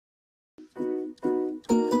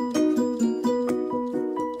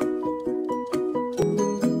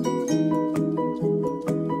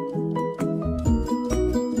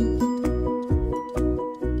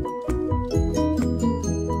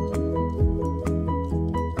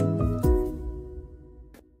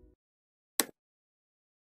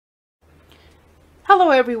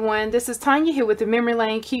Hello everyone, this is Tanya here with the Memory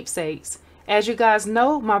Lane Keepsakes. As you guys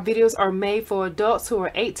know, my videos are made for adults who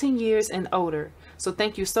are 18 years and older, so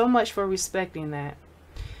thank you so much for respecting that.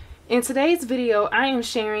 In today's video, I am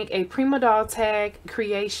sharing a Prima doll tag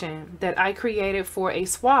creation that I created for a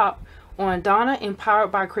swap on Donna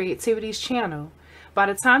Powered by Creativity's channel. By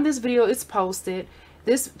the time this video is posted,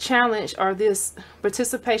 this challenge or this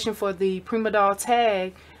participation for the Prima doll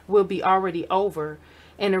tag will be already over.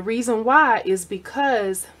 And the reason why is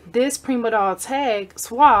because this Prima doll tag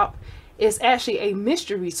swap is actually a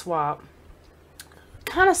mystery swap.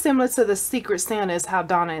 Kind of similar to the Secret Santa is how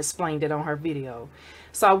Donna explained it on her video.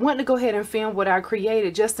 So I wanted to go ahead and film what I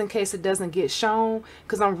created just in case it doesn't get shown,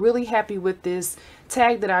 because I'm really happy with this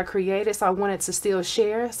tag that I created, so I wanted to still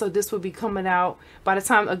share. So this will be coming out by the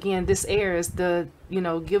time again this airs. The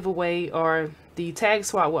giveaway or the tag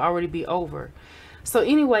swap will already be over. So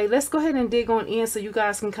anyway, let's go ahead and dig on in so you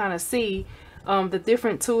guys can kind of see the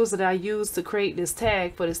different tools that I used to create this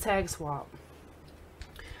tag for this tag swap.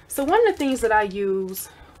 So one of the things that I used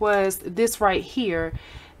was this right here.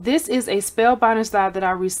 This is a spellbinding die that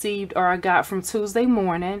I received or I got from Tuesday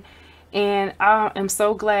morning, and I am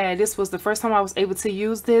so glad. This was the first time I was able to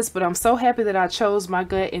use this, but I'm so happy that I chose my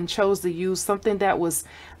gut and chose to use something that was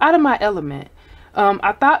out of my element.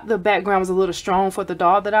 I thought the background was a little strong for the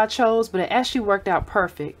doll that I chose, but it actually worked out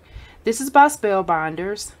perfect. This is by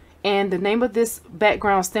Spellbinders, and the name of this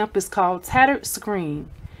background stamp is called Tattered Screen.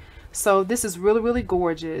 So this is really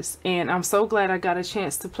gorgeous, and I'm so glad I got a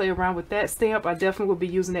chance to play around with that stamp. I definitely will be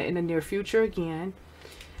using it in the near future again.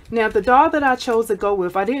 Now the doll that I chose to go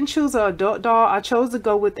with, I didn't choose an adult doll. I chose to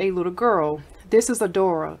go with a little girl. This is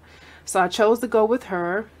Adora. So I chose to go with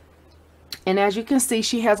her. And as you can see,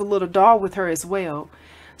 she has a little doll with her as well.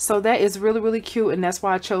 So that is really cute, and that's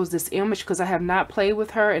why I chose this image, because I have not played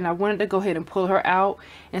with her and I wanted to go ahead and pull her out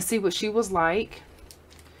and see what she was like.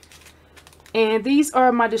 And these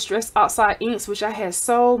are my Distress Oxide inks, which I had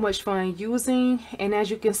so much fun using. And as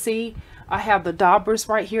you can see, I have the daubers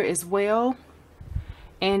right here as well.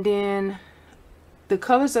 And then the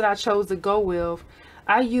colors that I chose to go with,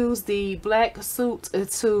 I used the black suit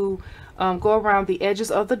to go around the edges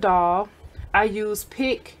of the doll. I used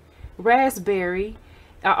Pick Raspberry.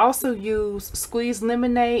 I also used Squeezed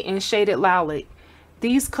Lemonade and Shaded Lilac.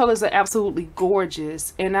 These colors are absolutely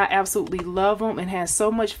gorgeous, and I absolutely love them and had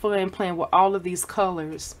so much fun playing with all of these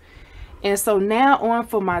colors. And so now on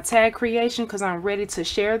for my tag creation, because I'm ready to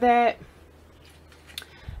share that.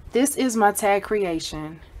 This is my tag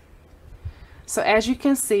creation. So as you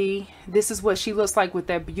can see, this is what she looks like with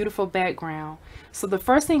that beautiful background. So the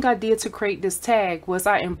first thing I did to create this tag was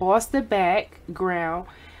I embossed the background.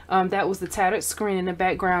 That was the tattered screen in the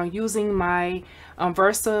background using my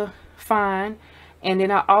Versa Fine. And then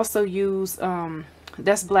I also used,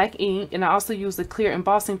 that's black ink, and I also used the clear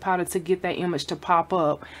embossing powder to get that image to pop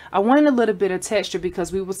up. I wanted a little bit of texture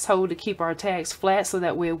because we was told to keep our tags flat so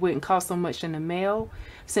that way it wouldn't cost so much in the mail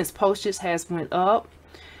since postage has went up.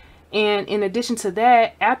 And in addition to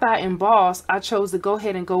that, after I embossed, I chose to go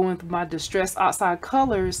ahead and go in with my Distress Oxide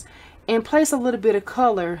colors and place a little bit of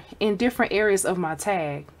color in different areas of my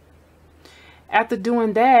tag. After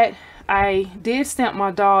doing that, I did stamp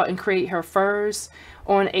my doll and create her furs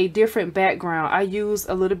on a different background. I used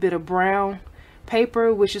a little bit of brown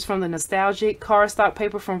paper, which is from the Nostalgic cardstock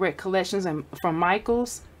paper from Red Collections and from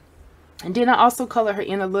Michaels. And then I also color her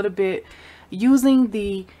in a little bit using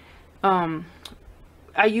the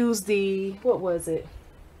I used the, what was it?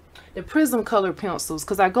 The Prism color pencils,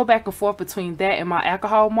 because I go back and forth between that and my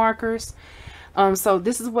alcohol markers. So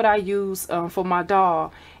this is what I use for my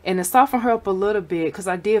doll. And to soften her up a little bit, because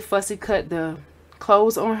I did fussy cut the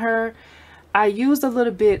clothes on her, I used a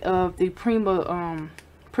little bit of the Prima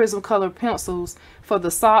Prism color pencils for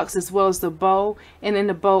the socks as well as the bow and in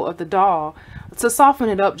the bow of the doll to soften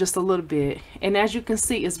it up just a little bit. And as you can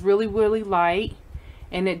see, it's really light.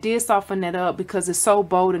 And it did soften that up because it's so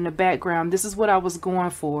bold in the background. This is what I was going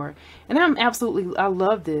for. And I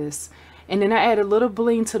love this. And then I add a little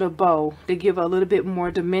bling to the bow to give a little bit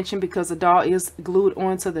more dimension because the doll is glued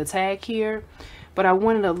onto the tag here. But I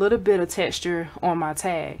wanted a little bit of texture on my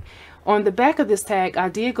tag. On the back of this tag, I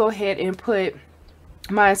did go ahead and put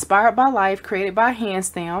my Inspired by Life, created by hand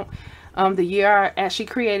stamp. The year I actually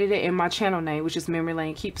created it, in my channel name, which is Memory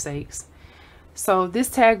Lane Keepsakes. So this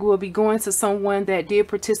tag will be going to someone that did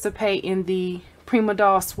participate in the Prima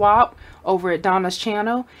doll swap over at Donna's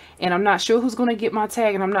channel. And I'm not sure who's going to get my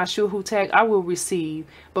tag, and I'm not sure who tag I will receive.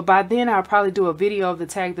 But by then I'll probably do a video of the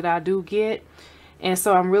tag that I do get. And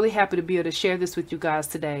so I'm really happy to be able to share this with you guys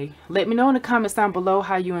today. Let me know in the comments down below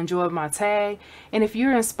how you enjoyed my tag. And if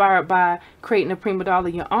you're inspired by creating a Prima doll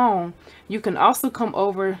of your own, you can also come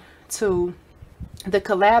over to the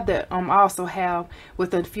collab that I also have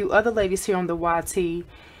with a few other ladies here on the YT.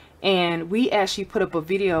 And we actually put up a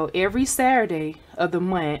video every Saturday of the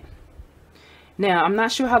month. Now, I'm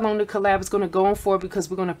not sure how long the collab is going to go on for, because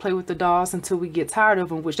we're going to play with the dolls until we get tired of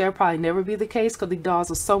them, which that'll probably never be the case because the dolls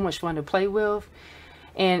are so much fun to play with.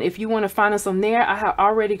 And if you want to find us on there, I have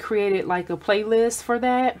already created like a playlist for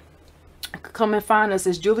that. Come and find us.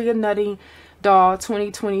 It's Julia Nutty Doll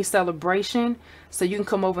 2020 Celebration. So you can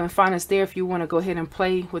come over and find us there if you want to go ahead and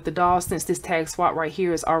play with the dolls, since this tag swap right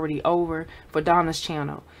here is already over for Donna's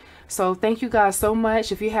channel. So thank you guys so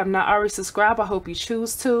much. If you have not already subscribed, I hope you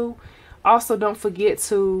choose to. Also, don't forget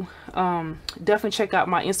to definitely check out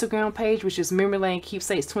my Instagram page, which is Memory Lane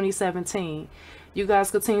Keepsakes 2017. You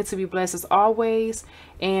guys continue to be blessed as always,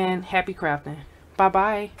 and happy crafting.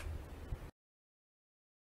 Bye-bye.